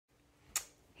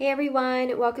Hey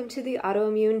everyone, welcome to the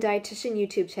Autoimmune Dietitian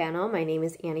YouTube channel. My name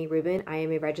is Annie Rubin. I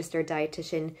am a registered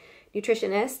dietitian,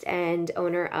 nutritionist, and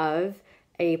owner of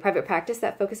a private practice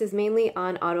that focuses mainly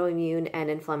on autoimmune and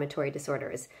inflammatory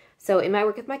disorders. So in my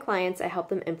work with my clients, I help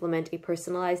them implement a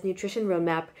personalized nutrition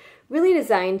roadmap really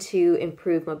designed to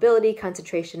improve mobility,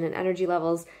 concentration, and energy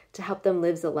levels to help them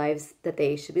live the lives that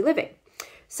they should be living.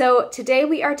 So today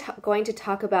we are going to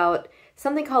talk about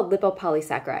something called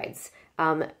lipopolysaccharides.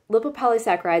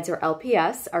 Lipopolysaccharides, or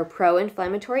LPS, are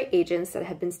pro-inflammatory agents that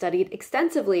have been studied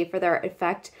extensively for their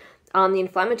effect on the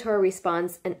inflammatory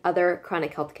response and other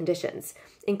chronic health conditions,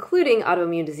 including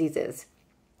autoimmune diseases.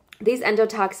 These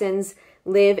endotoxins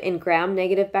live in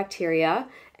gram-negative bacteria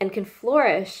and can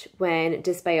flourish when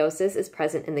dysbiosis is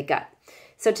present in the gut.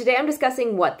 So today I'm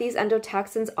discussing what these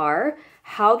endotoxins are,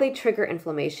 how they trigger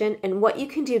inflammation, and what you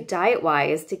can do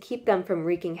diet-wise to keep them from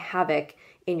wreaking havoc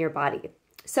in your body.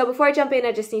 So before I jump in,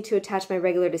 I just need to attach my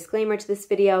regular disclaimer to this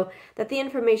video that the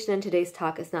information in today's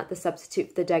talk is not the substitute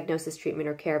for the diagnosis, treatment,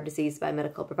 or care of disease by a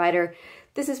medical provider.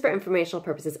 This is for informational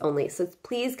purposes only, so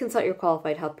please consult your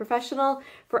qualified health professional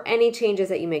for any changes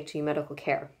that you make to your medical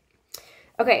care.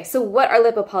 Okay, so what are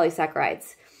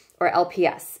lipopolysaccharides, or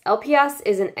LPS? LPS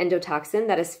is an endotoxin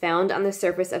that is found on the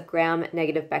surface of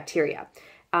gram-negative bacteria.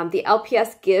 The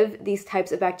LPS give these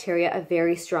types of bacteria a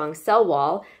very strong cell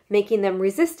wall, making them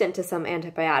resistant to some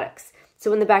antibiotics.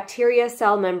 So when the bacteria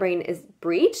cell membrane is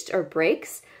breached or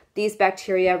breaks, these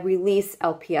bacteria release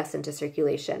LPS into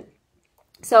circulation.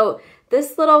 So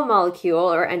this little molecule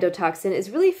or endotoxin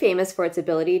is really famous for its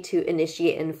ability to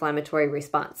initiate an inflammatory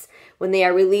response. When they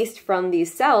are released from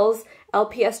these cells,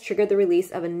 LPS trigger the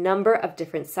release of a number of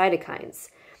different cytokines.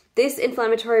 This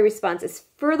inflammatory response is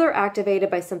further activated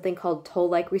by something called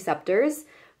toll-like receptors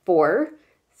 4,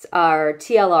 or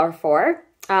TLR4,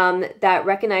 that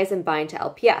recognize and bind to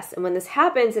LPS. And when this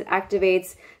happens, it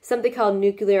activates something called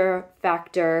nuclear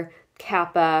factor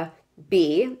kappa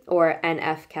B, or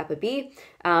NF-kappa B.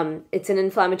 It's an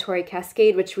inflammatory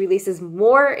cascade which releases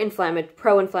more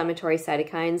pro-inflammatory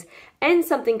cytokines and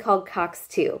something called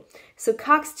COX-2. So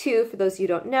COX-2, for those of you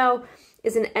who don't know,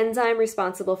 is an enzyme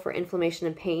responsible for inflammation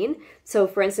and pain. So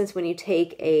for instance, when you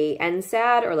take a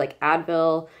NSAID or like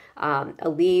Advil,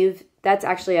 Aleve, that's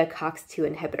actually a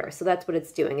COX-2 inhibitor. So that's what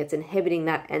it's doing. It's inhibiting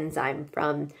that enzyme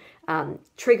from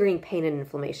triggering pain and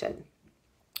inflammation.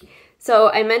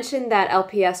 So I mentioned that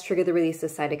LPS trigger the release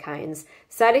of cytokines.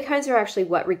 Cytokines are actually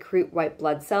what recruit white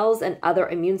blood cells and other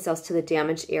immune cells to the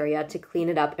damaged area to clean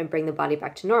it up and bring the body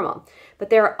back to normal.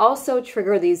 But they also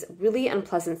trigger these really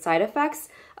unpleasant side effects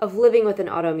of living with an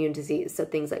autoimmune disease. So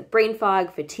things like brain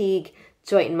fog, fatigue,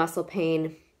 joint and muscle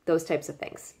pain, those types of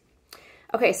things.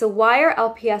 Okay, so why are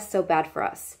LPS so bad for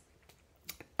us?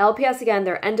 LPS, again,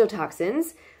 they're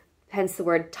endotoxins, hence the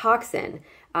word toxin.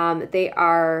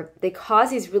 They cause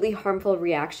these really harmful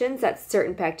reactions that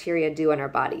certain bacteria do in our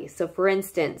body. So for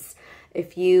instance,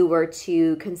 if you were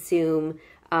to consume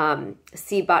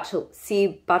C.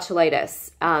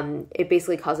 botulitis, it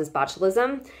basically causes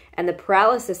botulism, and the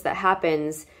paralysis that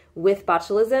happens with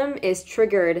botulism is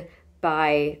triggered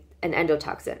by an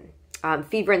endotoxin.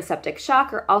 Fever and septic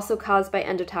shock are also caused by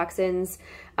endotoxins.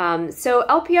 So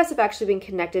LPS have actually been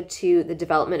connected to the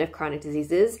development of chronic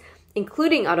diseases,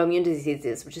 including autoimmune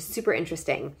diseases, which is super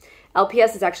interesting.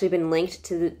 LPS has actually been linked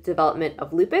to the development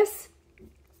of lupus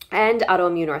and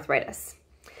autoimmune arthritis.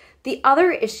 The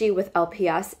other issue with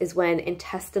LPS is when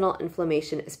intestinal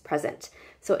inflammation is present.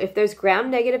 So if there's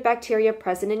gram-negative bacteria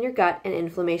present in your gut and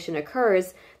inflammation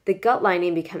occurs, the gut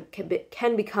lining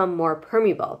can become more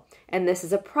permeable. And this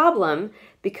is a problem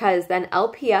because then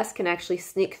LPS can actually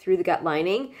sneak through the gut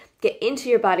lining, get into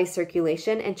your body's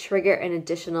circulation, and trigger an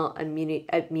additional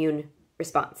immune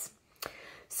response.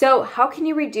 So how can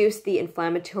you reduce the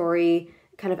inflammatory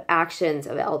kind of actions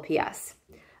of LPS?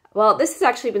 Well, this has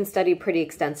actually been studied pretty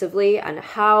extensively on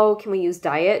how can we use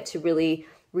diet to really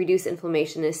reduce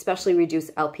inflammation, and especially reduce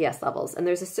LPS levels. And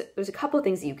there's a couple of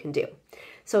things that you can do.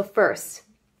 So first,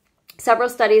 several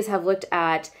studies have looked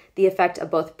at the effect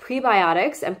of both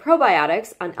prebiotics and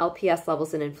probiotics on LPS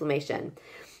levels and inflammation.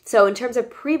 So in terms of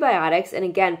prebiotics, and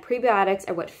again, prebiotics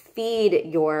are what feed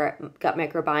your gut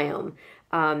microbiome.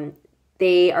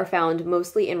 They are found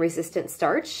mostly in resistant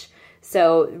starch.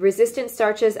 So resistant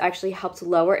starches actually help to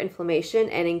lower inflammation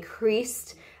and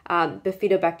increased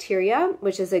bifidobacteria,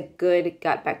 which is a good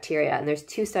gut bacteria. And there's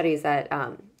 2 studies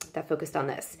that focused on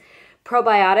this.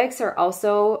 Probiotics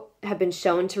have been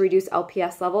shown to reduce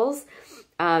LPS levels.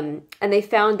 And they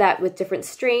found that with different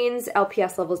strains,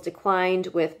 LPS levels declined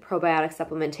with probiotic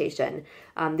supplementation.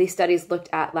 These studies looked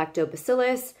at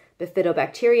lactobacillus,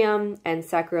 bifidobacterium, and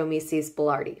Saccharomyces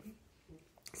boulardii.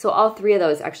 So all three of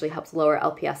those actually helps lower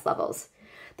LPS levels.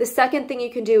 The second thing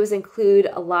you can do is include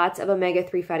lots of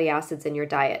omega-3 fatty acids in your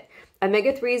diet.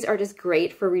 Omega-3s are just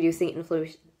great for reducing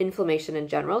inflammation in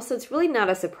general, so it's really not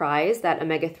a surprise that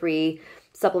omega-3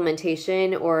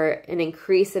 supplementation or an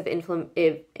increase of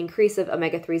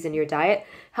omega-3s in your diet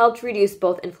helped reduce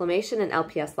both inflammation and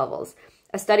LPS levels.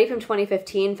 A study from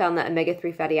 2015 found that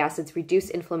omega-3 fatty acids reduce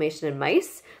inflammation in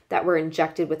mice that were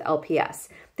injected with LPS.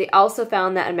 They also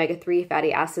found that omega-3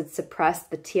 fatty acids suppress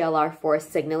the TLR4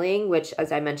 signaling, which,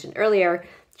 as I mentioned earlier,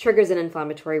 triggers an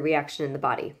inflammatory reaction in the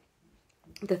body.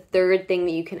 The third thing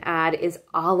that you can add is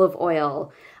olive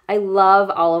oil. I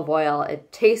love olive oil.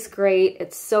 It tastes great.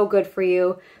 It's so good for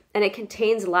you. And it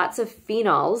contains lots of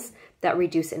phenols that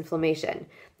reduce inflammation.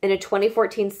 In a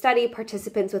 2014 study,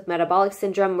 participants with metabolic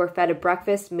syndrome were fed a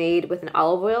breakfast made with an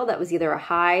olive oil that was either a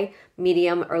high,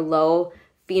 medium, or low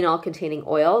phenol-containing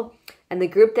oil. And the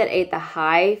group that ate the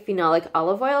high phenolic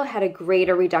olive oil had a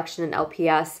greater reduction in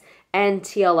LPS and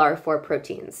TLR4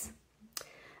 proteins.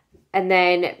 And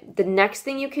then the next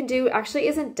thing you can do actually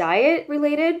isn't diet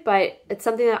related, but it's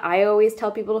something that I always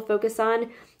tell people to focus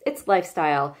on. It's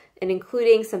lifestyle, and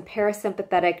including some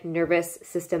parasympathetic nervous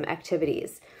system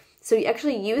activities. So you're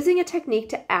actually using a technique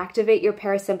to activate your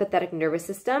parasympathetic nervous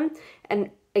system. And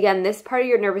again, this part of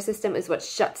your nervous system is what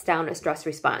shuts down a stress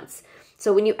response.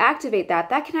 So when you activate that,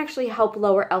 that can actually help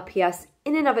lower LPS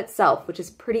in and of itself, which is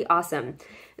pretty awesome.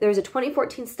 There was a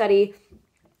 2014 study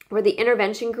where the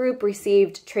intervention group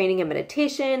received training in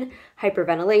meditation,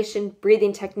 hyperventilation,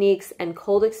 breathing techniques, and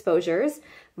cold exposures,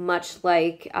 much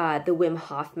like the Wim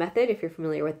Hof method, if you're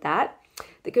familiar with that.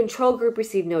 The control group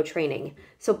received no training.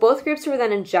 So both groups were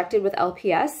then injected with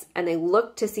LPS, and they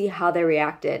looked to see how they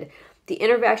reacted. The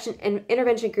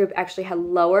intervention group actually had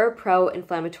lower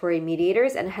pro-inflammatory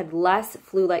mediators and had less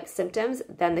flu-like symptoms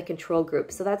than the control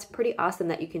group. So that's pretty awesome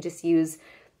that you can just use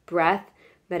breath,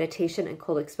 meditation, and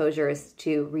cold exposures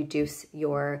to reduce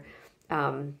your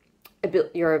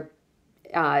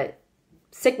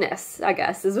sickness, I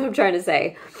guess, is what I'm trying to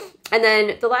say. And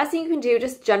then the last thing you can do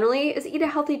just generally is eat a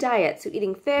healthy diet. So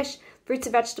eating fish, fruits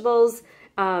and vegetables,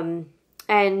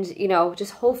 and, you know,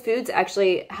 just whole foods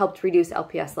actually helped reduce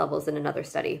LPS levels in another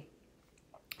study.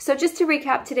 So just to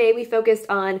recap today, we focused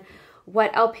on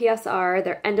what LPS are.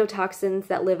 They're endotoxins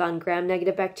that live on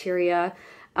gram-negative bacteria,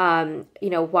 you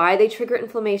know, why they trigger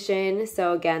inflammation.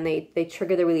 So again, they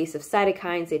trigger the release of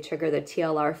cytokines, they trigger the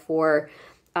TLR4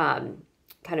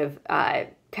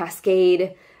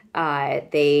 cascade.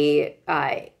 They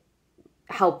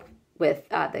help with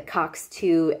the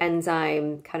COX-2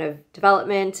 enzyme kind of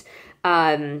development.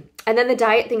 And then the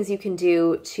diet things you can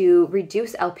do to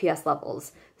reduce LPS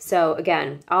levels. So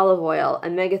again, olive oil,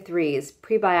 omega-3s,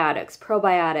 prebiotics,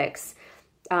 probiotics,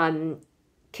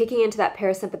 kicking into that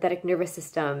parasympathetic nervous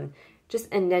system,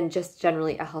 and then just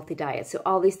generally a healthy diet. So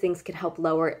all these things can help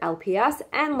lower LPS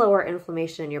and lower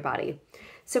inflammation in your body.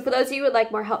 So for those of you who would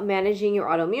like more help managing your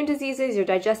autoimmune diseases, your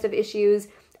digestive issues,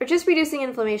 or just reducing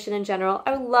inflammation in general,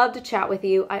 I would love to chat with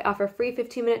you. I offer free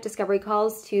 15-minute discovery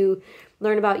calls to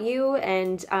learn about you.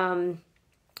 And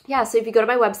yeah, so if you go to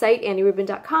my website,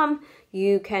 annierubin.com,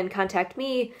 you can contact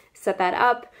me, set that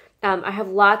up. I have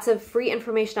lots of free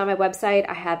information on my website.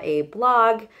 I have a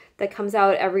blog that comes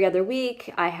out every other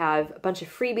week. I have a bunch of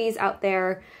freebies out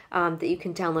there that you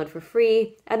can download for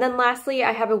free. And then lastly,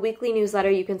 I have a weekly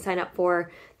newsletter you can sign up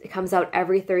for. It comes out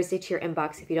every Thursday to your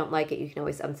inbox. If you don't like it, you can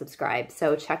always unsubscribe.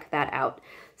 So check that out.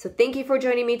 So thank you for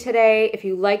joining me today. If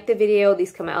you like the video,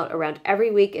 these come out around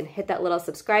every week, and hit that little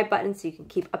subscribe button so you can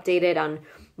keep updated on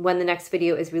when the next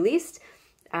video is released.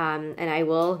 And I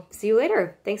will see you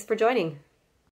later. Thanks for joining.